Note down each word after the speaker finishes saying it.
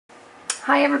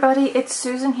Hi everybody, it's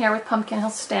Susan here with Pumpkin Hill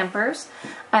Stampers.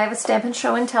 I have a Stampin'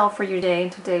 Show and Tell for you today,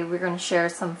 and today we're going to share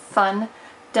some fun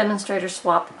Demonstrator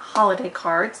Swap holiday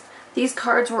cards. These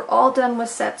cards were all done with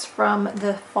sets from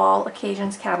the Fall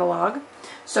Occasions catalog.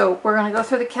 So we're going to go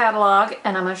through the catalog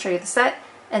and I'm going to show you the set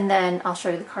and then I'll show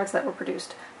you the cards that were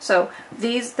produced. So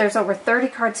there's over 30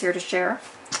 cards here to share,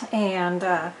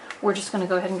 and we're just going to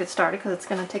go ahead and get started because it's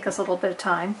going to take us a little bit of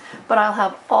time. But I'll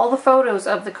have all the photos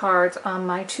of the cards on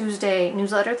my Tuesday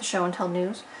newsletter, the Show and Tell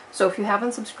News. So if you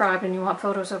haven't subscribed and you want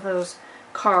photos of those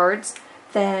cards,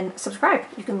 then subscribe.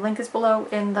 You can link us below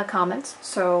in the comments.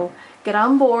 So get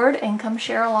on board and come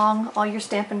share along all your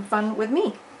stamping fun with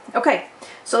me. Okay,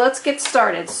 so let's get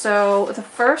started. So the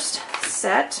first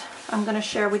set I'm going to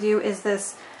share with you is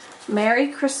this Merry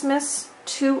Christmas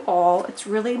to All. It's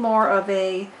really more of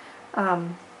a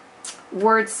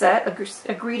word set,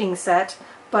 a greeting set,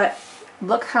 but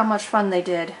look how much fun they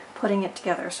did putting it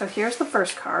together. So here's the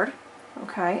first card,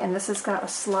 okay, and this has got a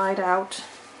slide out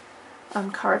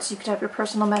card, so you could have your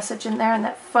personal message in there and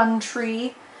that fun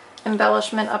tree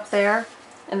embellishment up there,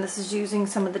 and this is using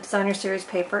some of the Designer Series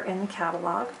paper in the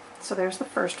catalog. So there's the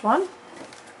first one,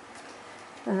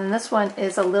 and then this one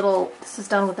is this is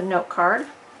done with a note card,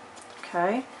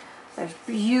 okay. There's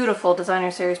beautiful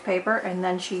Designer Series paper, and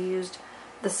then she used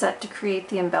the set to create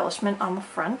the embellishment on the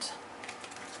front.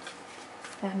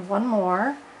 And one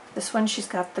more. This one she's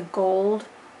got the gold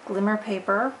glimmer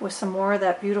paper with some more of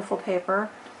that beautiful paper,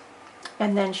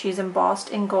 and then she's embossed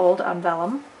in gold on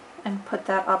vellum and put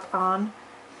that up on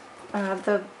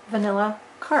the vanilla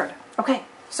card. Okay,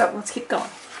 so let's keep going.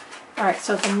 Alright,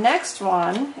 so the next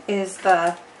one is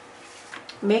the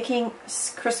Making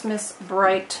Christmas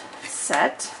Bright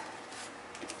set.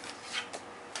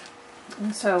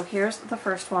 And so here's the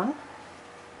first one.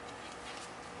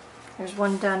 There's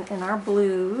one done in our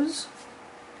blues.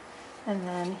 And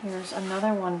then here's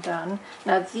another one done.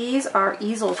 Now these are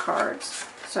easel cards.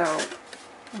 So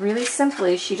really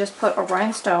simply, she just put a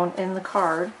rhinestone in the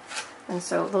card. And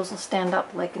so those will stand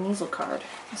up like an easel card.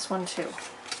 This one too.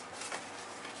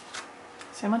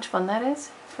 See how much fun that is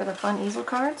for the fun easel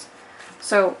cards?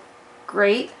 So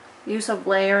great use of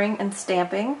layering and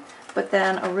stamping, but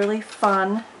then a really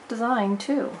fun design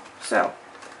too. So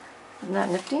isn't that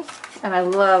nifty? And I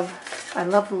love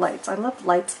the lights. I love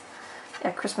lights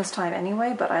at Christmas time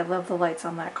anyway, but I love the lights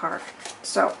on that card.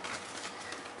 So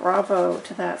bravo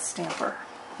to that stamper.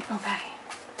 Okay.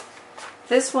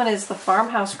 This one is the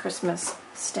Farmhouse Christmas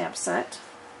stamp set.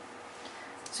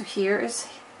 So here is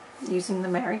using the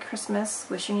Merry Christmas,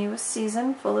 wishing you a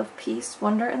season full of peace,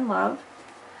 wonder, and love.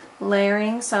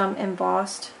 Layering some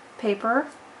embossed paper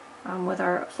with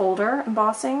our folder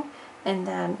embossing, and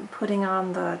then putting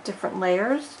on the different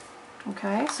layers.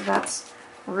 Okay, so that's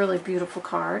a really beautiful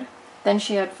card. Then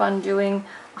she had fun doing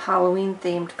a Halloween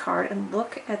themed card, and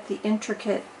look at the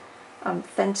intricate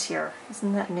fence here.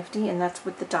 Isn't that nifty? And that's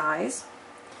with the dies.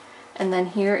 And then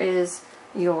here is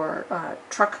your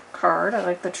truck card. I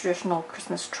like the traditional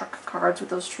Christmas truck cards with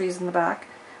those trees in the back.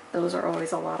 Those are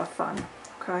always a lot of fun.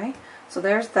 Okay, so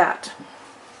there's that.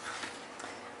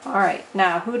 Alright,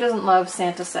 now who doesn't love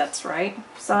Santa sets, right?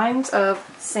 Signs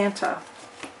of Santa.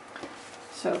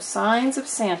 So Signs of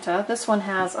Santa. This one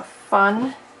has a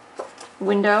fun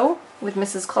window with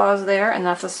Mrs. Claus there, and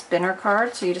that's a spinner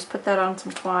card, so you just put that on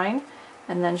some twine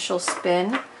and then she'll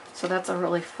spin. So that's a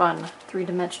really fun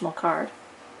three-dimensional card.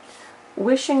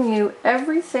 Wishing you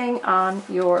everything on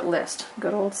your list.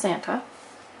 Good old Santa.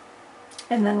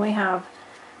 And then we have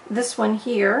this one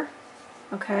here.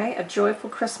 Okay, A Joyful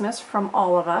Christmas from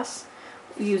All of Us,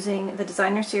 using the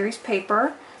Designer Series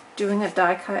paper, doing a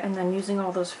die cut, and then using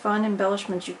all those fun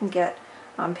embellishments you can get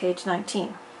on page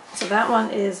 19. So that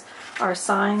one is our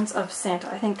Signs of Santa.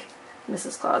 I think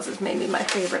Mrs. Claus is maybe my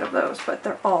favorite of those, but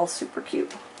they're all super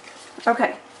cute.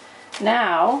 Okay,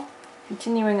 now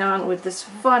continuing on with this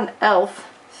fun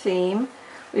elf theme,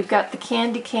 we've got the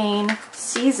Candy Cane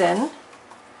Season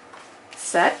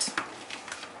set.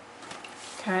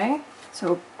 Okay.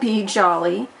 So be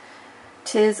jolly,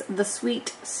 'tis the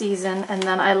sweet season, and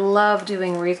then I love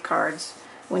doing wreath cards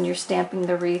when you're stamping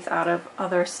the wreath out of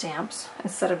other stamps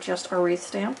instead of just a wreath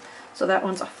stamp. So that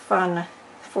one's a fun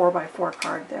 4x4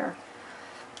 card there,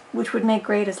 which would make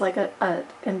great as like a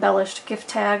embellished gift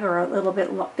tag or a little bit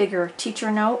bigger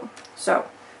teacher note. So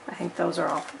I think those are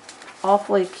all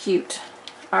awfully cute.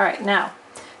 Alright, now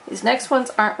these next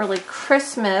ones aren't really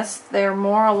Christmas, they're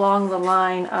more along the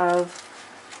line of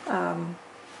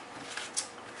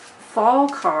fall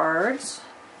cards.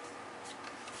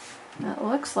 It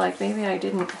looks like maybe I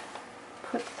didn't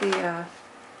put the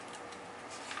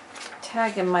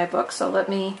tag in my book, so let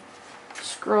me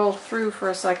scroll through for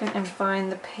a second and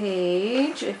find the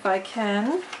page if I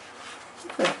can.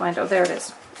 Hopefully I'll find, oh, there it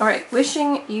is. All right,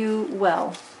 wishing you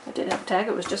well. I didn't have a tag,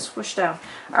 it was just squished down.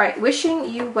 All right, wishing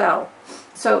you well.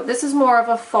 So this is more of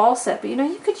a fall set, but you know,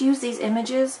 you could use these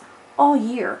images all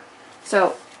year.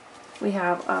 So we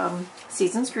have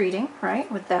Season's Greeting,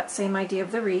 right, with that same idea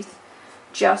of the wreath.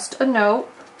 Just a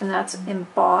Note, and that's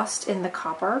embossed in the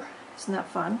copper. Isn't that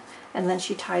fun? And then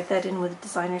she tied that in with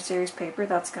designer series paper.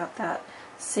 That's got that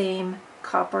same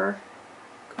copper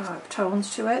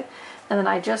tones to it. And then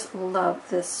I just love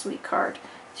this sweet card.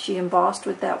 She embossed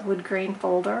with that wood grain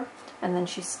folder, and then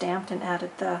she stamped and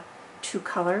added the 2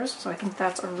 colors. So I think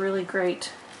that's a really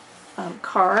great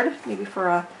card, maybe for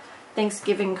a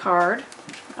Thanksgiving card.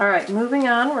 All right, moving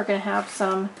on, we're going to have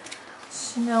some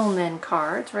snowman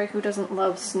cards, right? Who doesn't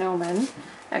love snowmen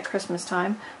at Christmas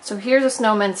time? So here's a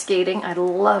snowman skating. I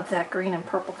love that green and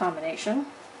purple combination.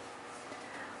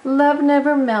 Love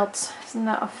Never Melts. Isn't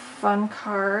that a fun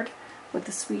card with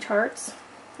the sweethearts?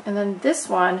 And then this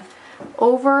one,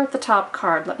 over the top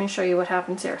card. Let me show you what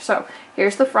happens here. So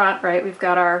here's the front, right? We've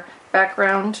got our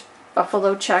background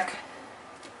buffalo check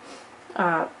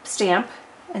stamp,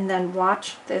 and then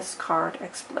watch this card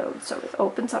explode. So it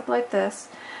opens up like this,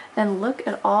 and look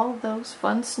at all those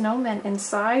fun snowmen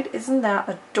inside. Isn't that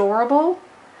adorable?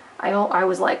 I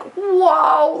was like,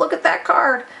 whoa, look at that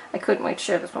card. I couldn't wait to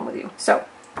share this one with you. So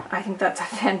I think that's a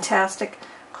fantastic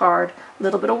card. A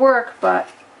little bit of work, but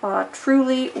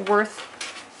truly worth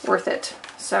it.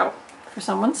 So for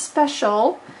someone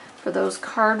special, for those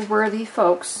card-worthy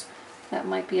folks, that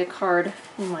might be a card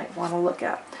you might want to look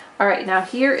at. All right, now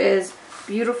here is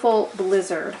Beautiful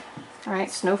Blizzard. All right,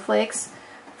 snowflakes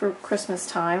for Christmas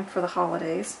time, for the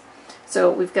holidays.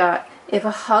 So we've got, if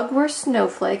a hug were a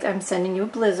snowflake, I'm sending you a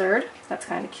blizzard. That's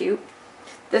kind of cute.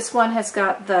 This one has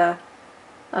got the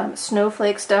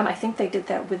snowflakes done. I think they did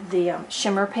that with the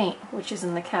shimmer paint, which is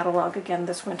in the catalog again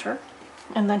this winter.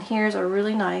 And then here's a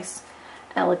really nice,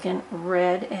 elegant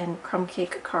red and crumb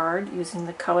cake card using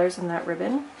the colors in that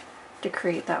ribbon to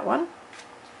create that one.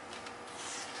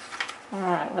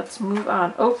 Alright, let's move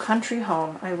on. Oh, Country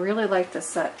Home. I really like this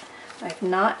set. I've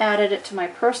not added it to my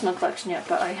personal collection yet,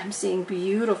 but I am seeing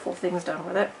beautiful things done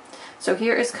with it. So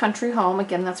here is Country Home.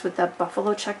 Again, that's with that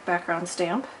buffalo check background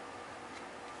stamp.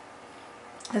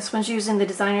 This one's using the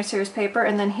designer series paper.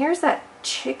 And then here's that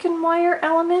chicken wire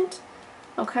element.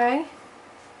 Okay.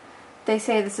 They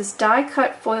say this is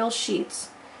die-cut foil sheets.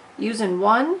 Using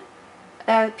one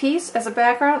piece as a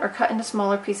background or cut into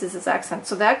smaller pieces as accents.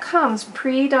 So that comes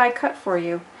pre-die cut for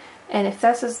you. And if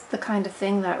this is the kind of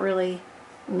thing that really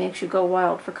makes you go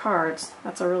wild for cards,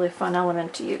 that's a really fun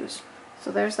element to use.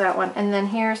 So there's that one. And then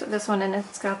here's this one, and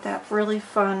it's got that really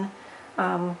fun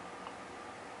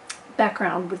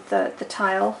background with the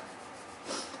tile,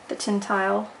 the tin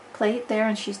tile plate there,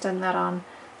 and she's done that on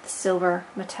the silver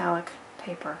metallic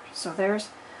paper. So there's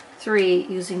 3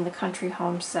 using the Country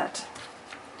Home set.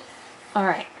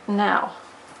 Alright, now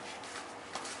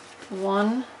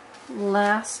one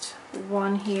last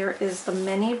one here is the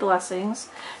Many Blessings.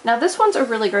 Now this one's a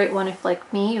really great one if,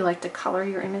 like me, you like to color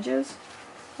your images,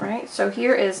 right? So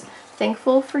here is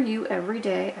Thankful for You Every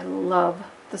Day. I love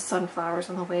the sunflowers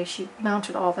and the way she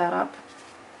mounted all that up.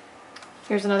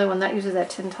 Here's another one that uses that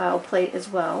tin tile plate as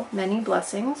well. Many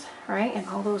Blessings, right? And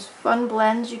all those fun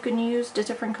blends you can use to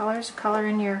different colors to color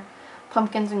in your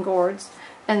pumpkins and gourds.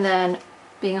 And then,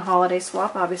 being a holiday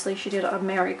swap, obviously she did a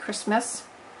Merry Christmas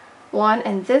one.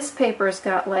 And this paper's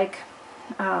got like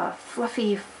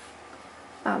fluffy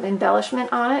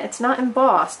embellishment on it. It's not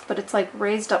embossed, but it's like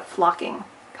raised up flocking,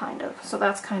 kind of. So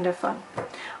that's kind of fun.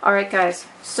 Alright guys,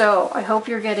 so I hope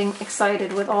you're getting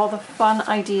excited with all the fun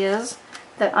ideas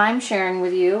that I'm sharing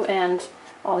with you, and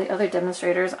all the other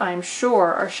demonstrators I'm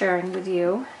sure are sharing with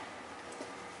you.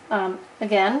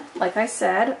 Again, like I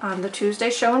said, on the Tuesday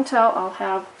show and tell, I'll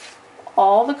have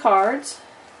all the cards,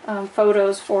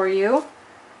 photos for you,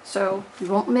 so you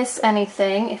won't miss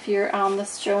anything if you're on the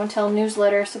show and tell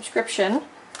newsletter subscription.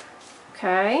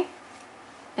 Okay,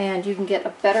 and you can get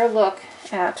a better look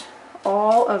at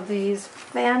all of these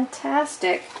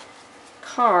fantastic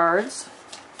cards.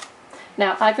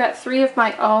 Now, I've got 3 of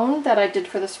my own that I did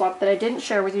for the swap that I didn't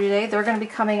share with you today. They're going to be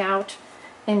coming out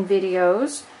in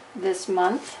videos this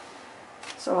month.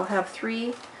 So I'll have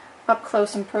 3 up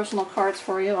close and personal cards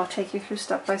for you. I'll take you through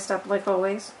step by step like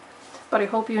always. But I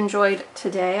hope you enjoyed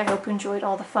today. I hope you enjoyed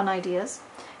all the fun ideas.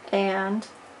 And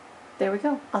there we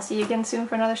go. I'll see you again soon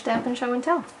for another Stampin' Show and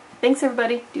Tell. Thanks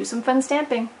everybody. Do some fun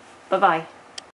stamping. Bye-bye.